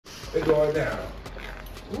It's going down.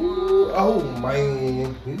 Ooh, oh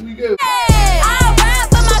man, here we go. Hey, I ride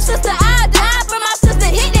for my sister, I die for my sister,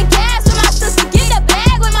 hit the gas for my sister, get the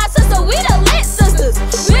bag with my sister. We the lit sisters,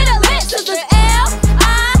 we the lit sisters.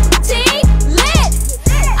 L-I-T lit.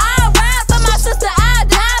 I ride for my sister, I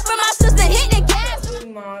die for my sister, hit the gas.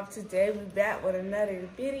 Mom, today we back with another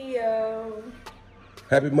video.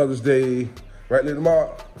 Happy Mother's Day, right, little Mom?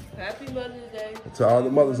 Happy Mother's Day. To all the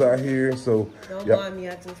mothers out here. So Don't yeah, mind me,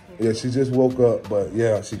 I just woke yeah, she just woke up, but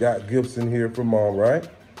yeah, she got gifts in here from Mom, right?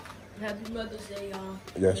 Happy Mother's Day, y'all.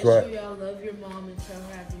 That's Make right. Make sure y'all love your mom and tell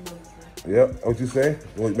her Happy Mother's Day. Yep. What you say?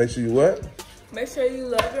 Well, make sure you what? Make sure you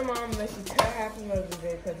love your mom and make sure you tell her Happy Mother's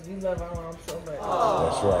Day because we love our mom so much.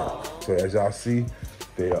 That's right. So as y'all see,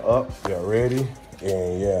 they are up, they're ready,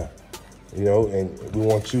 and yeah, you know, and we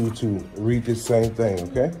want you to read this same thing,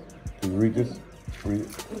 okay? Can you read this? Read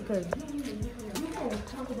it. Okay.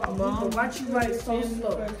 Mom, watch you write so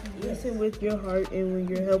slow. Listen with your heart, and when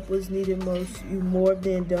your help was needed most, you more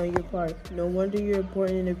than done your part. No wonder you're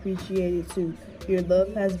important and appreciated too. Your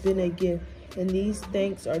love has been a gift, and these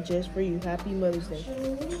thanks are just for you. Happy Mother's Day.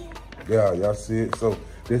 Yeah, y'all see it. So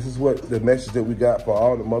this is what the message that we got for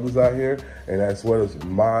all the mothers out here, and as well as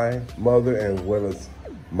my mother, and as well as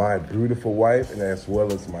my beautiful wife, and as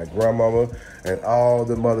well as my grandmama, and all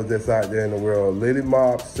the mothers that's out there in the world. Lady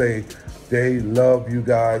Mob say they love you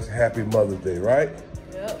guys. Happy Mother's Day, right?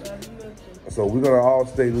 Yep, Happy Mother's Day. So we're gonna all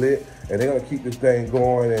stay lit, and they're gonna keep this thing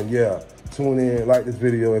going. And yeah, tune in, like this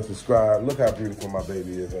video, and subscribe. Look how beautiful my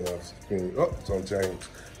baby is on us. Oh, it's on change.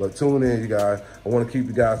 But tune in, you guys. I want to keep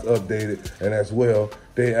you guys updated, and as well,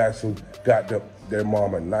 they actually got their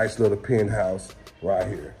mom a nice little penthouse right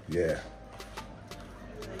here. Yeah.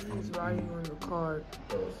 He's writing on the card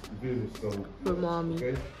for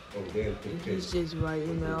mommy. Okay. And he's just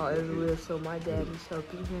writing out everywhere, so my dad is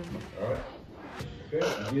helping him. All right.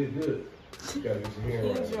 Okay, you did good. You gotta get your hand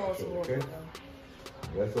right. Okay.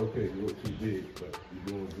 That's okay. You look too big, but you're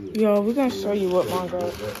doing good. Yo, we're gonna show you what mom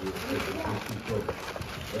got.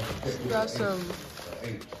 She got some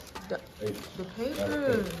the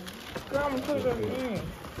paper. Girl, I'm gonna put it up in.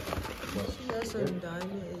 She got some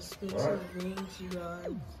diamond expensive rings, you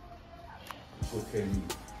guys. Okay.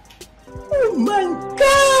 Oh my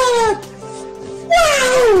God!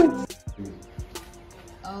 Wow!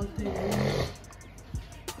 I'll take it.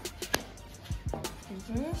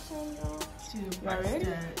 Y'all ready?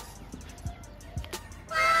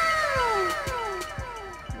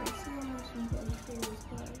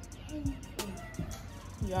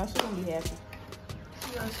 Y'all still gonna be happy.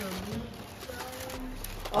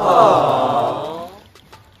 Aww.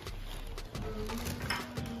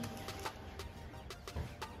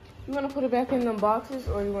 You wanna put it back in them boxes,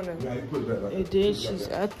 or you wanna? Yeah, you put it back. It did. She's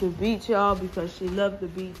at the beach, y'all, because she loved the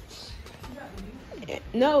beach.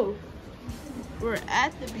 No, we're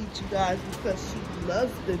at the beach, you guys, because she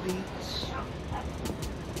loves the beach.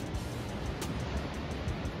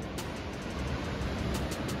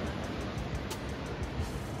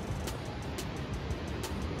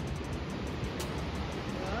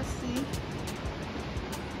 Y'all see?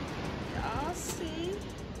 Y'all see?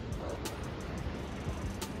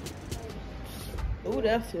 Oh,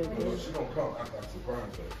 that feels good. She's gonna come. I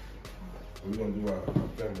surprise her. We're gonna do our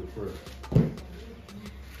family first.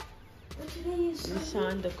 You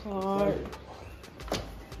signed the card.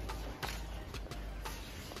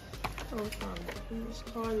 Oh, this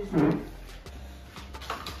card is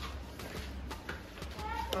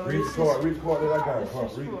Read the card. Read the card that I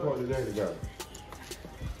got. Read the card that Daddy got.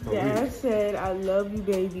 Dad said, I love you,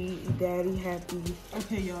 baby. Daddy happy.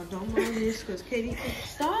 Okay, y'all, don't mind this because Katie,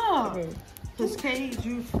 stop. Because Katie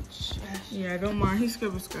drew. Yeah, don't mind. He's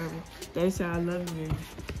scribbling. Daddy said, I love you, baby.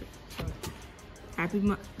 Happy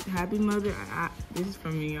Mother. This is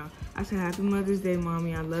from me, y'all. I said, Happy Mother's Day,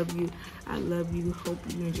 Mommy. I love you. I love you. Hope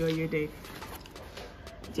you enjoy your day.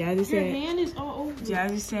 Jazzy said, Your hand is all over.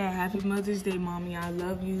 Jazzy said, Happy Mother's Day, Mommy. I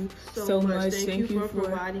love you so much. Thank you for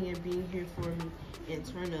providing and being here for me. And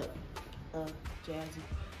turn up, Jazzy.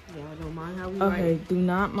 Y'all don't mind how we write. Okay, do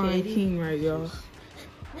not mind Katie. King right, y'all.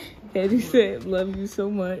 Katie said, love you so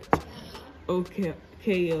much. Okay,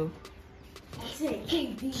 K.O. She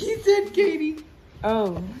said Katie.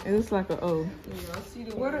 Oh, it looks like an O. Yeah, I see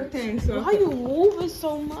the What are words. things? So Why you moving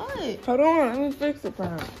so much? Hold on, let me fix it,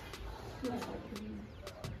 Pam.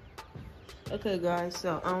 Okay, guys,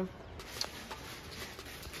 so, I'm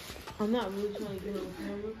not really trying to get on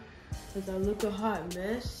camera because I look a hot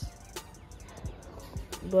mess.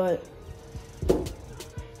 But, I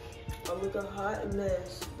look a hot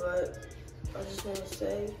mess, but I just want to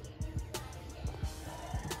say,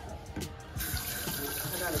 I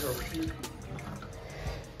gotta go pee.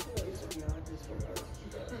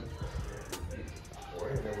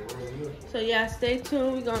 So yeah, stay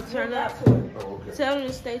tuned. We're gonna turn up. Oh, okay. Tell them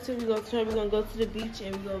to stay tuned. We're gonna go to the beach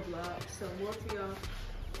and we're gonna vlog some more for y'all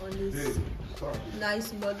on this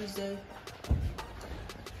nice Mother's Day.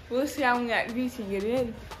 We'll see how we got the beach and get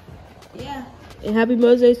in. Yeah. And happy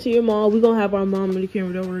Mother's Day to your mom. We're gonna have our mom on the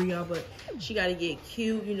camera, don't worry y'all, but she gotta get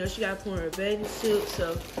cute, you know, she gotta put on her bathing suit.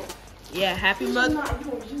 So yeah, happy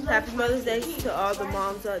Mother's Day to all the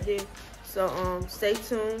moms out there. So stay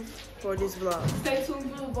tuned for this vlog. Stay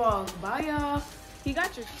tuned for the vlog. Bye, y'all. He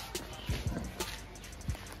got you.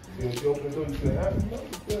 If you open the door, you say happy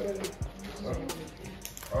Mother's Day.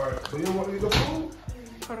 All right, so you want to eat the food?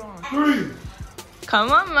 Hold on. 3.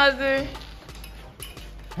 Come on, mother.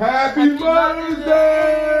 Happy Mother's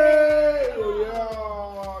Day!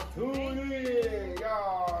 Y'all, tune in.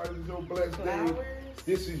 Y'all, this is your blessed day.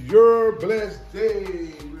 This is your blessed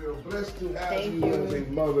day. We're blessed to have you as a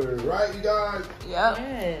mother. Right, you guys? Yep.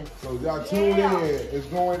 Yes. So y'all tune in. It's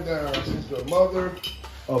going down. She's the mother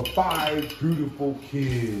of 5 beautiful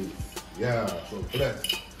kids. Yeah, so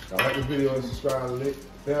blessed. Now like the video and subscribe to the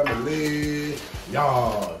family.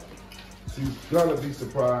 Y'all. She's gonna be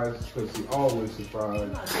surprised because she always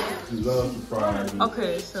surprised. She loves surprises.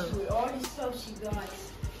 Okay, so. With all the stuff she got,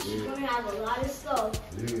 she's gonna have a lot of stuff.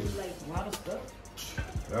 Yeah. Like A lot of stuff.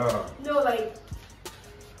 Yeah. no, like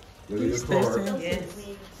Look at your card. Yes.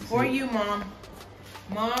 For you, Mom.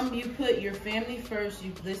 Mom, you put your family first.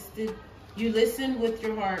 You listened with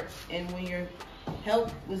your heart, and when your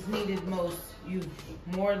help was needed most, you've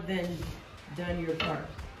more than done your part.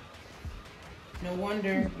 No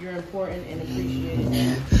wonder you're important and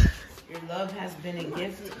appreciated. Your love has been a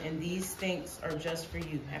gift, and these thanks are just for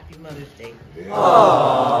you. Happy Mother's Day. Yeah.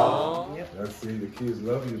 Aww. Yep. Let's see, the kids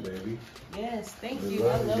love you, baby. Yes, thank They you.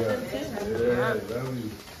 I love you. them too. Yeah, love you.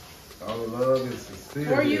 All the love is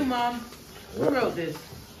sincere. For you, Mom. Who wrote this?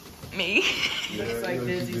 Me. Yeah, Looks like yeah,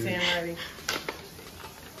 Dizzy's she did. handwriting.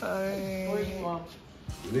 For you, Mom.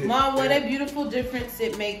 Lit. Mom, what a beautiful difference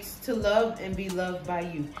it makes to love and be loved by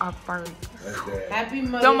you. Our first. That's that. Happy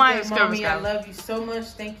Mother's Don't mind Day, us, Mommy. I girls. love you so much.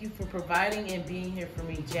 Thank you for providing and being here for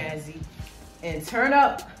me, Jazzy. And turn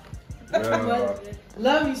up. Yeah.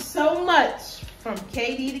 Love you so much. From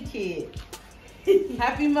Katie the Kid.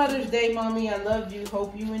 Happy Mother's Day, Mommy. I love you.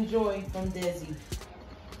 Hope you enjoy. From Desi.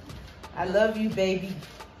 I love you, baby.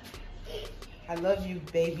 I love you,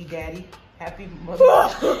 baby daddy. Happy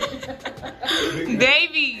Mother's Day.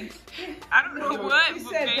 Babies. I don't know what. She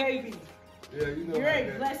but said baby. baby. Yeah, you know You're about a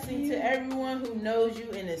that. blessing to everyone who knows you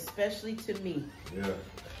and especially to me. Yeah.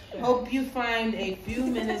 Hope you find a few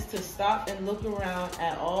minutes to stop and look around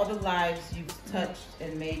at all the lives you've touched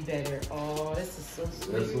and made better. Oh, this is so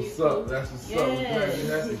sweet. That's what's up. That's what's up. I'm glad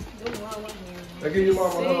you're happy. Yes. I give your mama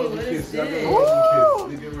a See, hug and what kiss. is Y'all give her this? a hug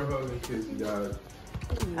and kiss. You give her a hug and kiss, you guys.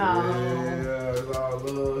 Oh. Yeah, it's all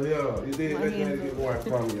love. Yeah, you did. My Let me hands get one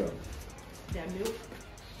from you. That milk?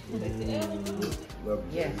 Love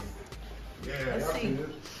you. Yes. baby. Yeah, Let's y'all see. see this?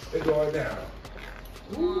 It's going down.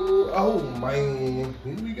 Ooh, oh man,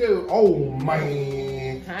 here we go. Oh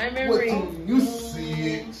man, Time and what ring. you see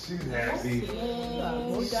it? She's happy.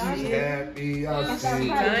 She's happy. Y'all see it?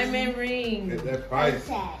 Time and ring. At that price.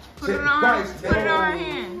 tag. Put Check it the on. price Put it on her tag.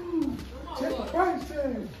 hand. Check the price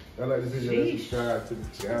tag. I like to see you Sheesh. subscribe to the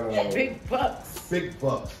channel. Big bucks. Big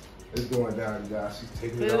bucks. It's going down, you guys. She's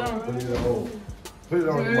taking Put it it on. on. Put it on. Put it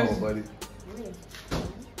on your mama, buddy.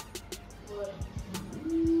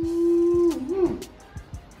 Ooh.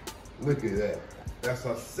 Look at that. That's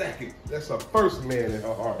her second. That's her first man in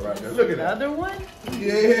her heart right there. Look at that. Another one?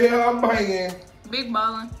 Yeah, I'm banging. Big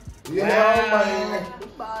ballin'. Yeah,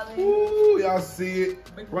 I'm banging. Ooh, y'all see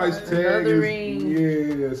it. Price tag Another is, ring.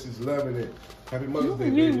 yeah, she's loving it. Happy Mother's Day,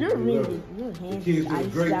 baby. We love it. The kids do a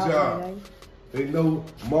great job. They know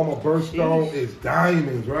Mama Birthstone is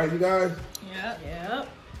diamonds, right, you guys? Yep. Yep.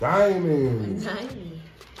 Diamonds.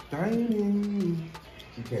 Diamonds.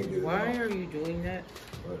 She can't get it Why all. are you doing that?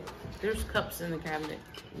 But, There's cups in the cabinet.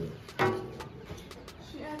 yeah.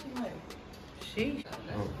 She.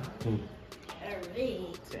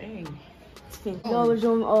 Dang. $10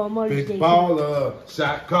 on Mother's Day. Big baller,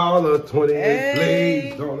 shot caller, 28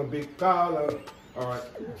 Hey. plays on a big collar. All right.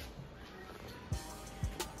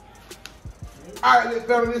 All right, little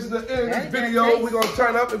fella, this is the end of this That's video. nice. We're going to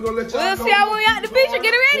turn up and we're going to let y'all We'll know. see y'all when we out at the beach and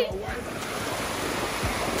get it ready. All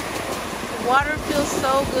Water feels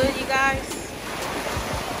so good, you guys.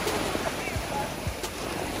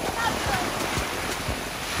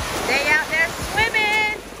 They out there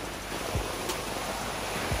swimming.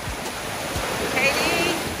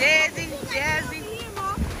 Katie, Dazzy, Jazzy.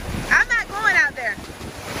 I'm not going out there.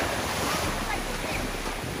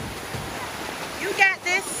 You got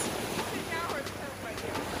this.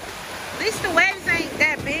 At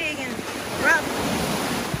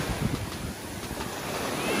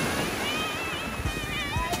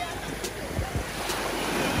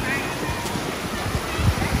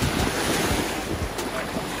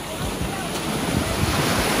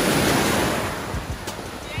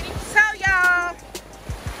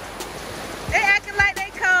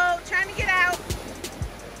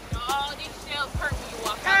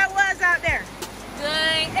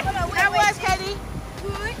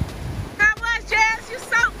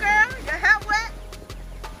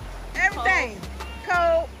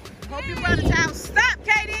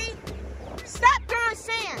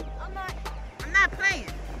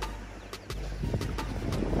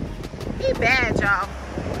bad, y'all.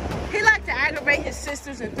 He like to aggravate his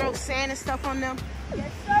sisters and throw sand and stuff on them.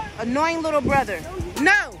 Yes, sir. Annoying little brother.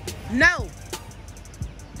 No, no.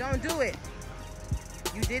 Don't do it.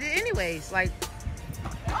 You did it anyways. Like,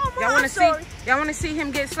 Oh, y'all want to see? Y'all want to see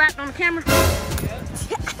him get slapped on the camera?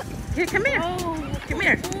 Here, come here. Come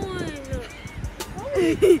here.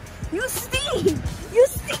 You stink. You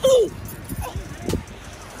stink.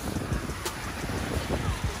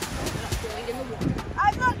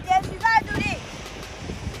 I look, Deb, you gotta do this.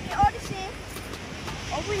 Get all the shit.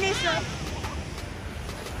 Open this up.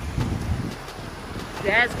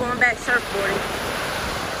 Dad's going back surfboarding.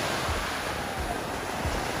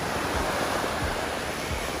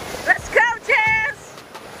 Let's go, Jazz!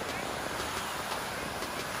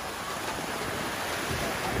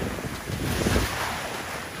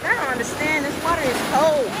 I don't understand. This water is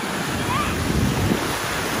cold.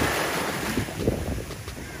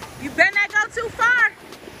 You better not go too far.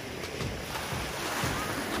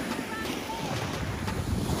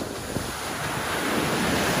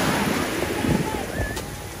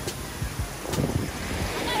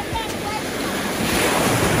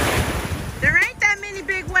 There ain't that many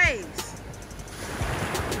big waves.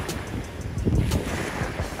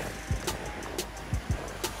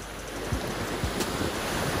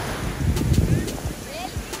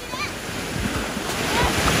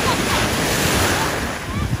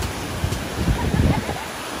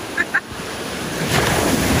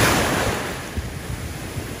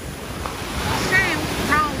 Shame,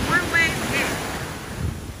 wrong one way again.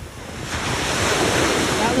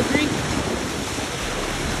 Y'all agree?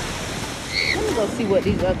 Let me go see what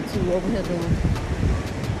these other two over here doing.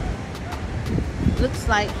 Looks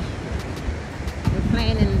like they're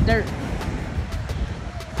playing in the dirt.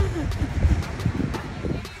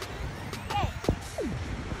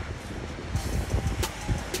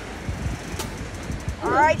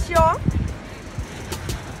 All right, y'all.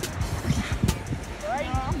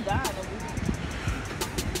 I'm dying over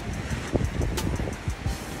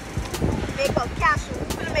Make a castle.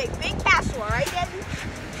 We're gonna make big castle, all right, Debbie?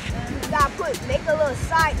 You gotta make a little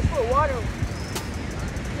side to put water on.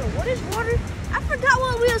 Yo, what is water? I forgot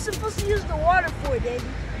what we were supposed to use the water for, Debbie.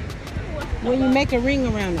 when you make a ring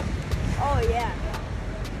around it. Oh, yeah.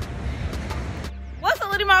 What's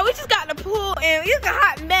up, Little Mom? We just got in the pool and it's a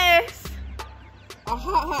hot mess. A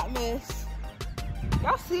hot mess.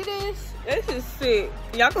 Y'all see this? This is sick.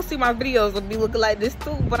 Y'all can see my videos will be looking like this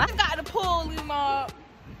too. But I got in the pool, Little Mom.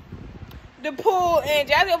 The pool and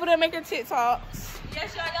Jazzy over there making TikToks.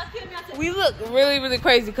 Yes, y'all feel me? We look really, really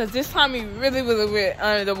crazy because this time we really went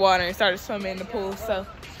under the water and started swimming in the pool. So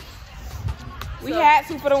we had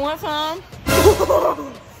to for the one time.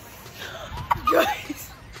 Guys,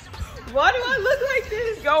 why do I look like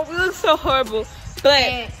this? Yo, we look so horrible.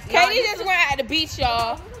 But Katie just went at the beach,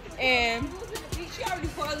 y'all, and She already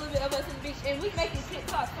put a little bit of us in the beach, and we making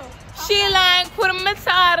TikToks. she like put them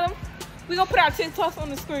inside them. We gonna put our TikToks on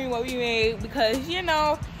the screen what we made because you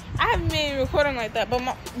know I haven't been recording like that, but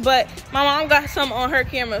my mom got some on her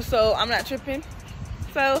camera, so I'm not tripping.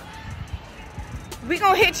 So we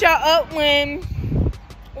gonna hit y'all up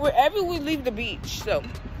wherever we leave the beach. So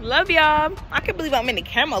love y'all. I can't believe I'm in the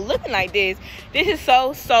camera looking like this. This is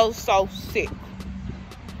so sick.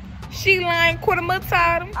 She lying quarter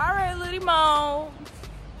matata. All right, little mom.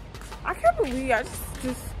 I can't believe I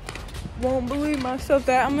just won't believe myself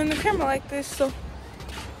that I'm in the camera like this. So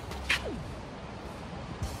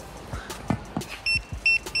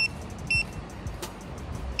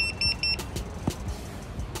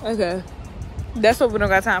okay, that's what we don't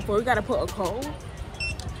got time for. We gotta put a code.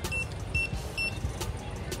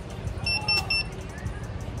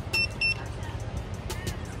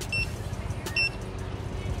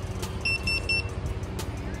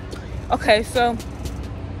 Okay, so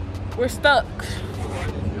we're stuck.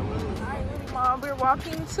 Alright, Mom, we're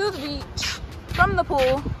walking to the beach from the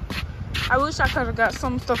pool. I wish I could have got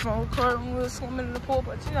some stuff on record when we were swimming in the pool,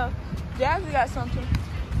 but you know, Jazzy got something.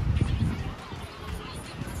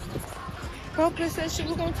 Papa said she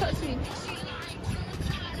was gonna touch me.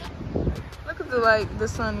 Look at the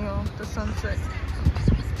sun, you know, the sunset.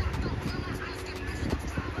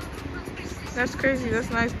 That's crazy. That's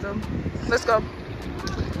nice though. Let's go.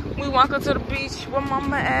 We walking to the beach where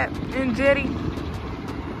Mama at and Jetty.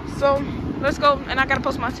 So let's go. And I gotta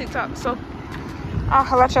post my TikTok. So I'll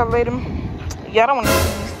holla at y'all later. Y'all don't want to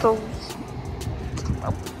see these toes.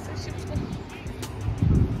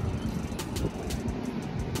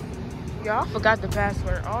 Y'all forgot the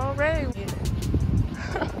password already.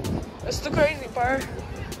 That's the crazy part.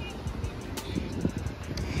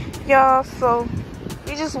 Y'all, so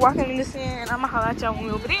we just walking in the sand, and I'ma holla at y'all when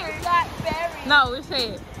we over there. No, it's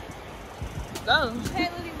head. Go. Hey,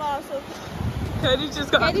 Lily Ball, so Katie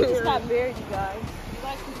just got Katie just married. got married, you guys. You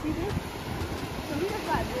guys can see this? So he just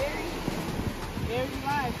got married. Married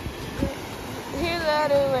life. He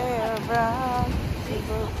let it wear brown.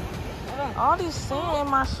 All these sand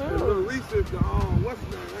in my shoes. Little Reese is the what's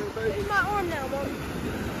his name, baby? It's my arm now, Mom.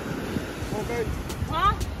 Oh, baby.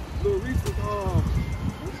 Huh? Little Reese is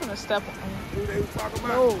I'm gonna step on who they was talking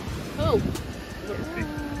about? Who?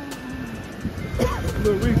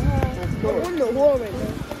 Little Reese from Florida. I'm the whore right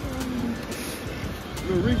now.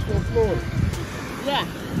 Little Reese from Florida. Yeah.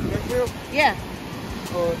 That's him? Yeah.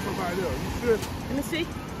 Somebody else. You sure? Let me see.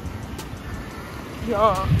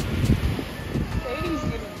 Y'all. Katie's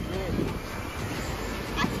getting married.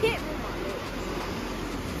 I can't move my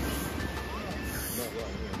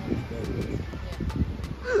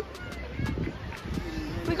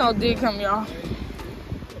legs. We gonna dig him, y'all.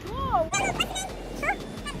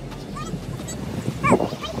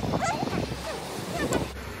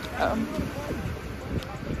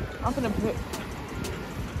 I'm gonna put.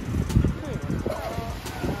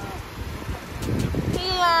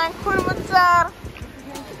 Ilan, kurmatar.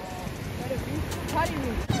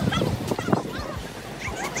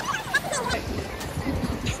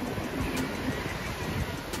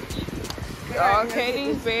 Y'all,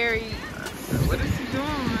 Katie's buried. What is he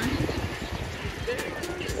doing?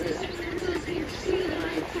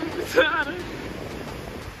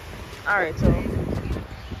 Alright, so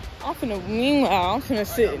I'm finna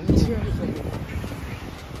sit in the chair.